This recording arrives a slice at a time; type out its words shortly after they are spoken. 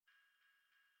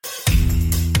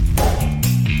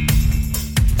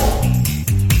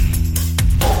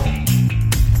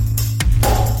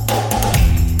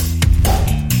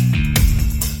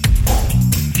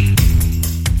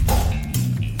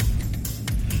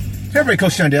Hey everybody,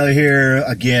 Coach John Daly here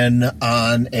again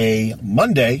on a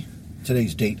Monday.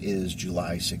 Today's date is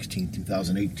July 16th,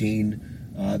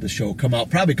 2018. The show will come out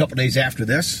probably a couple days after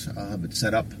this, but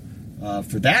set up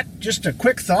for that. Just a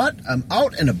quick thought. I'm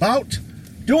out and about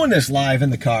doing this live in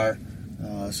the car,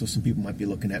 so some people might be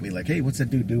looking at me like, hey, what's that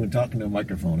dude doing talking to a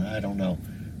microphone? I don't know.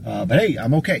 But hey,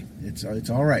 I'm okay. It's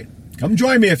all right. Come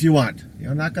join me if you want.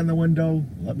 Knock on the window.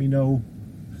 Let me know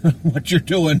what you're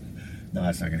doing. No,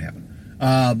 that's not going to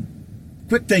happen.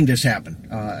 Quick thing just happened.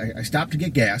 I stopped to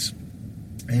get gas,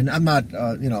 and I'm not,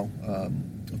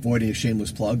 avoiding a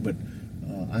shameless plug, but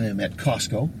I am at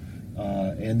Costco,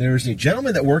 and there's a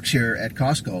gentleman that works here at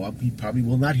Costco. He probably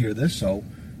will not hear this, so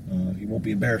he won't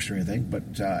be embarrassed or anything,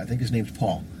 but I think his name's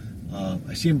Paul.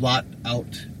 I see him a lot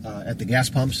out at the gas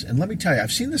pumps, and let me tell you,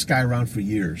 I've seen this guy around for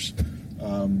years,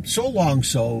 so long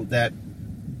so that,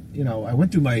 I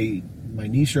went through my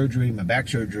knee surgery, my back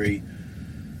surgery,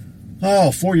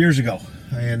 4 years ago.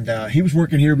 And he was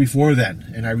working here before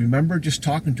then. And I remember just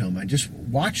talking to him. I just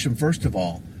watched him, first of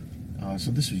all.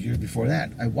 So this was years before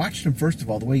that. I watched him, first of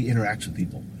all, the way he interacts with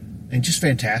people. And just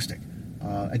fantastic.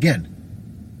 Again,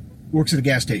 works at a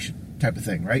gas station type of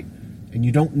thing, right? And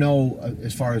you don't know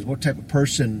as far as what type of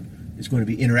person is going to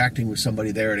be interacting with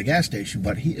somebody there at a gas station.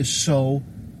 But he is so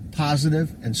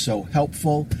positive and so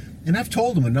helpful. And I've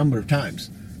told him a number of times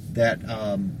that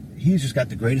he's just got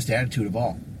the greatest attitude of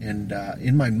all. And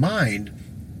in my mind,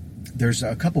 there's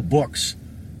a couple books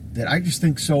that I just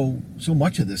think so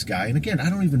much of this guy. And again, I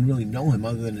don't even really know him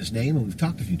other than his name, and we've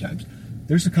talked a few times.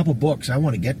 There's a couple books I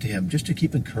want to get to him just to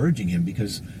keep encouraging him,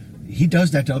 because he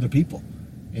does that to other people.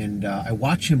 And I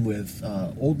watch him with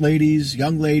old ladies,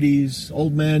 young ladies,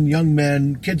 old men, young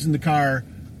men, kids in the car,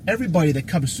 everybody that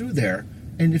comes through there.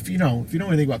 And if you know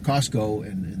anything about Costco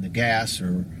and the gas,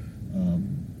 or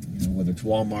whether it's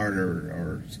Walmart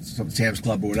or Sam's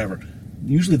Club or whatever,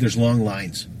 usually there's long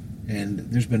lines. And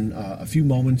there's been a few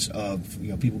moments of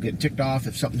people getting ticked off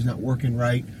if something's not working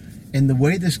right. And the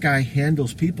way this guy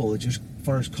handles people, just as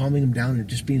far as calming them down and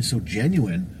just being so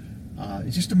genuine,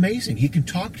 it's just amazing. He can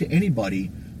talk to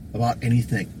anybody about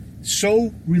anything.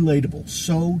 So relatable,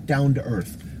 so down to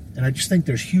earth. And I just think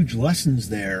there's huge lessons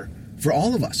there for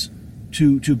all of us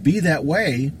to be that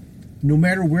way, no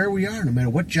matter where we are, no matter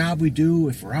what job we do,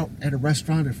 if we're out at a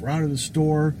restaurant, if we're out at the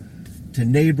store, to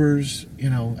neighbors.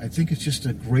 I think it's just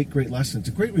a great lesson. It's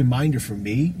a great reminder for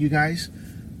me, you guys,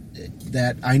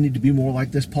 that I need to be more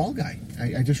like this Paul guy.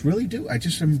 I just really do. I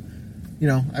just am,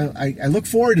 I look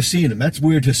forward to seeing him. That's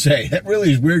weird to say. That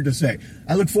really is weird to say.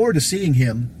 I look forward to seeing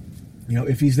him,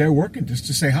 if he's there working, just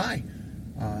to say hi.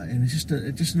 And it's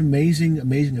just an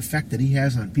amazing effect that he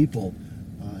has on people.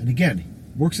 And again,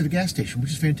 works at a gas station,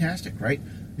 which is fantastic, right?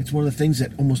 It's one of the things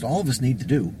that almost all of us need to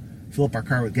do, fill up our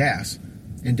car with gas.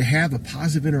 And to have a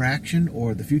positive interaction,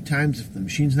 or the few times if the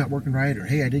machine's not working right, or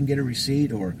hey, I didn't get a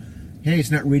receipt, or hey,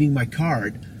 it's not reading my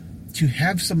card, to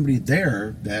have somebody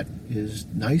there that is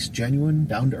nice, genuine,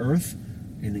 down to earth,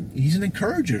 and he's an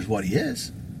encourager is what he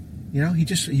is.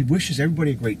 He wishes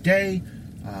everybody a great day.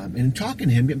 And in talking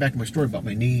to him, getting back to my story about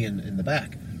my knee and the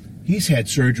back, he's had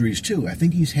surgeries too. I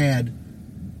think he's had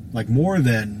more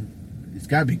than, it's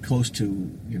got to be close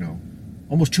to,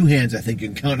 almost two hands, I think you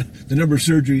can count the number of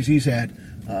surgeries he's had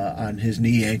on his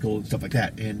knee, ankle, and stuff like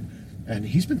that. And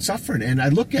he's been suffering. And I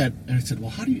look at, and I said, well,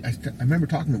 how do you, I remember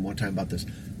talking to him one time about this.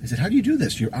 I said, how do you do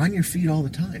this? You're on your feet all the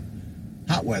time.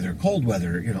 Hot weather, cold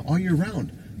weather, all year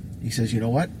round. He says, you know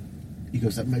what? He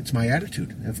goes, it's my attitude.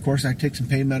 And of course, I take some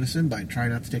pain medicine, but I try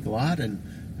not to take a lot. And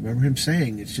I remember him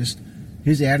saying, it's just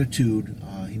his attitude.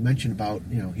 He mentioned about,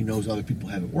 he knows other people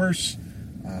have it worse.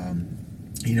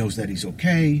 He knows that he's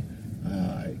okay.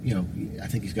 I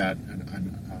think he's got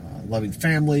a loving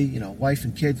family, wife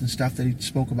and kids and stuff that he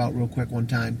spoke about real quick one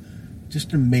time.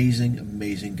 Just an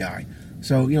amazing guy.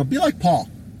 So, be like Paul.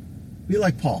 Be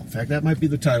like Paul. In fact, that might be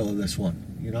the title of this one.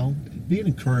 Be an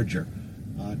encourager.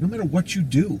 No matter what you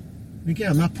do. And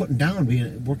again, I'm not putting down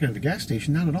working at a gas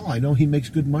station. Not at all. I know he makes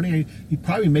good money. He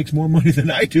probably makes more money than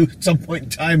I do at some point in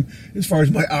time as far as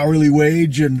my hourly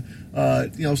wage and,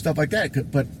 stuff like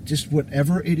that. But just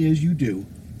whatever it is you do,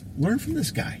 learn from this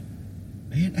guy.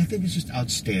 Man, I think it's just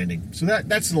outstanding. So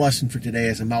that's the lesson for today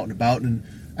as I'm out and about. And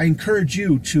I encourage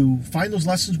you to find those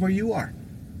lessons where you are.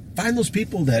 Find those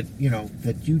people that,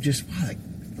 that you just, wow,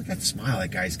 look at the smile that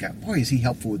guy's got. Boy, is he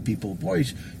helpful with people. Boy,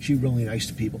 is she really nice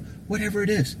to people. Whatever it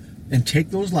is. And take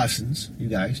those lessons, you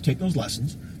guys,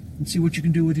 and see what you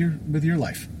can do with your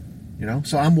life.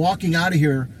 So I'm walking out of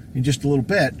here in just a little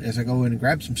bit as I go in and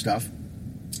grab some stuff.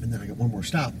 And then I got one more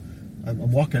stop.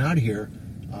 I'm walking out of here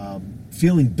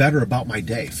feeling better about my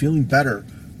day, feeling better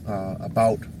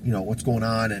about what's going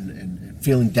on, and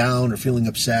feeling down or feeling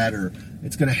upset, or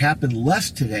it's going to happen less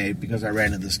today because I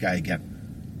ran into this guy again.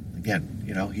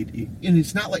 You know, and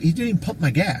it's not like he didn't even pump my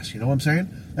gas. You know what I'm saying?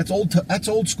 That's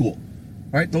old school,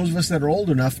 right? Those of us that are old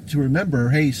enough to remember,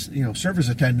 hey, you know, service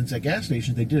attendants at gas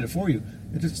stations, they did it for you.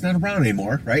 It's not around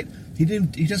anymore, right? He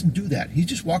doesn't do that. He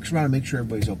just walks around and makes sure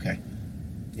everybody's okay.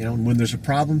 You know, and when there's a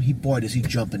problem, does he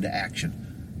jump into action.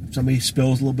 If somebody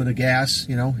spills a little bit of gas,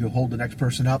 you know, he'll hold the next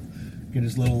person up, get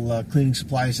his little cleaning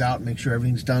supplies out, make sure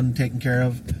everything's done, taken care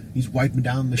of. He's wiping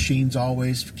down machines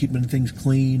always, keeping things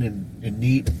clean and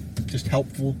neat. Just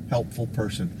helpful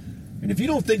person. And if you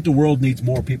don't think the world needs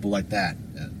more people like that,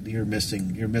 you're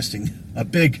missing a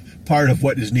big part of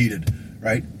what is needed,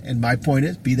 right? And my point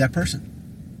is, be that person.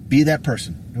 Be that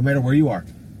person, no matter where you are.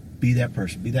 Be that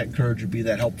person. Be that encourager. Be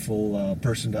that helpful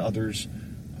person to others.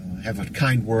 Have a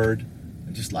kind word.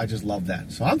 I just love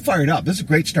that. So I'm fired up. This is a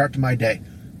great start to my day.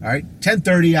 All right,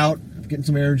 10:30 out. I'm getting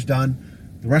some errands done.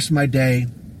 The rest of my day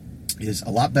is a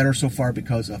lot better so far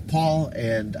because of Paul.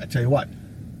 And I tell you what,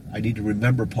 I need to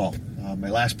remember Paul. My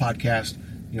last podcast,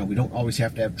 you know, we don't always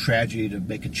have to have tragedy to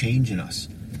make a change in us.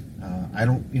 I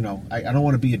don't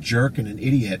want to be a jerk and an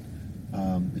idiot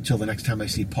until the next time I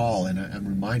see Paul, and I'm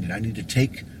reminded. I need to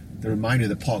take the reminder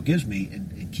that Paul gives me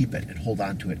and keep it and hold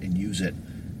on to it and use it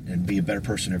and be a better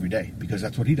person every day, because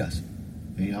that's what he does.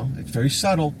 You know, it's very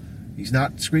subtle. He's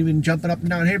not screaming, jumping up and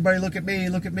down, hey, everybody, look at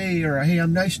me, or hey,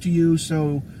 I'm nice to you,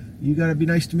 so you got to be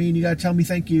nice to me and you got to tell me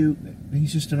thank you.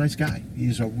 He's just a nice guy.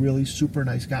 He's a really super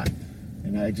nice guy.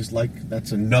 And I just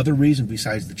that's another reason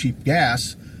besides the cheap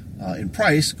gas in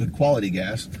price, good quality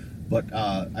gas, but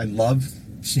I love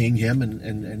seeing him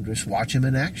and just watch him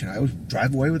in action. I always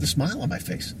drive away with a smile on my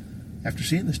face after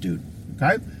seeing this dude,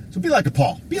 okay? So be like a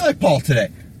Paul. Be like Paul today.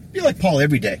 Be like Paul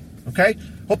every day, okay?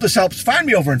 Hope this helps. Find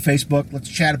me over on Facebook. Let's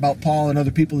chat about Paul and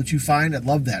other people that you find. I'd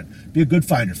love that. Be a good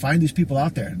finder. Find these people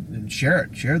out there and share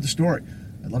it. Share the story.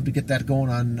 I'd love to get that going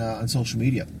on social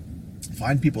media.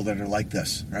 Find people that are like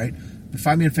this, right? But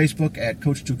find me on Facebook at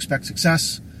Coach to Expect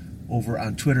Success, over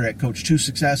on Twitter at Coach 2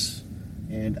 Success,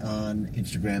 and on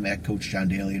Instagram at Coach John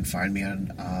Daly, and find me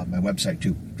on my website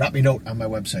too. Drop me a note on my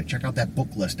website. Check out that book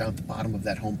list down at the bottom of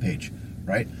that homepage,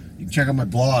 right? You can check out my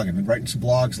blog. I've been writing some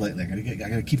blogs lately. I got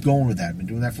to keep going with that. I've been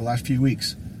doing that for the last few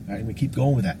weeks. All right, I'm going to keep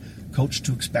going with that.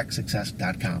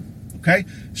 CoachToExpectSuccess.com. Okay?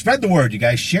 Spread the word, you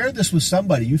guys. Share this with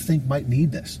somebody you think might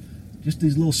need this. Just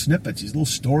these little snippets, these little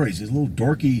stories, these little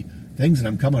dorky things that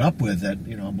I'm coming up with that,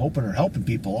 you know, I'm hoping are helping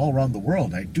people all around the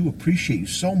world. I do appreciate you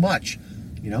so much.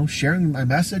 You know, sharing my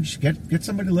message. Get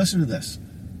somebody to listen to this.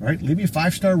 All right? Leave me a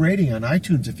 5-star rating on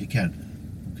iTunes if you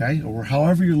can. Okay? Or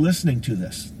however you're listening to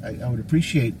this. I would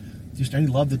appreciate just any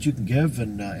love that you can give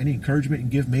and any encouragement you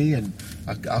can give me, and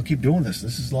I'll keep doing this.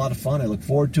 This is a lot of fun. I look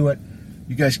forward to it.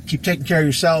 You guys keep taking care of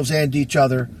yourselves and each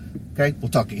other. Okay? We'll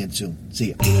talk again soon.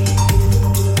 See ya.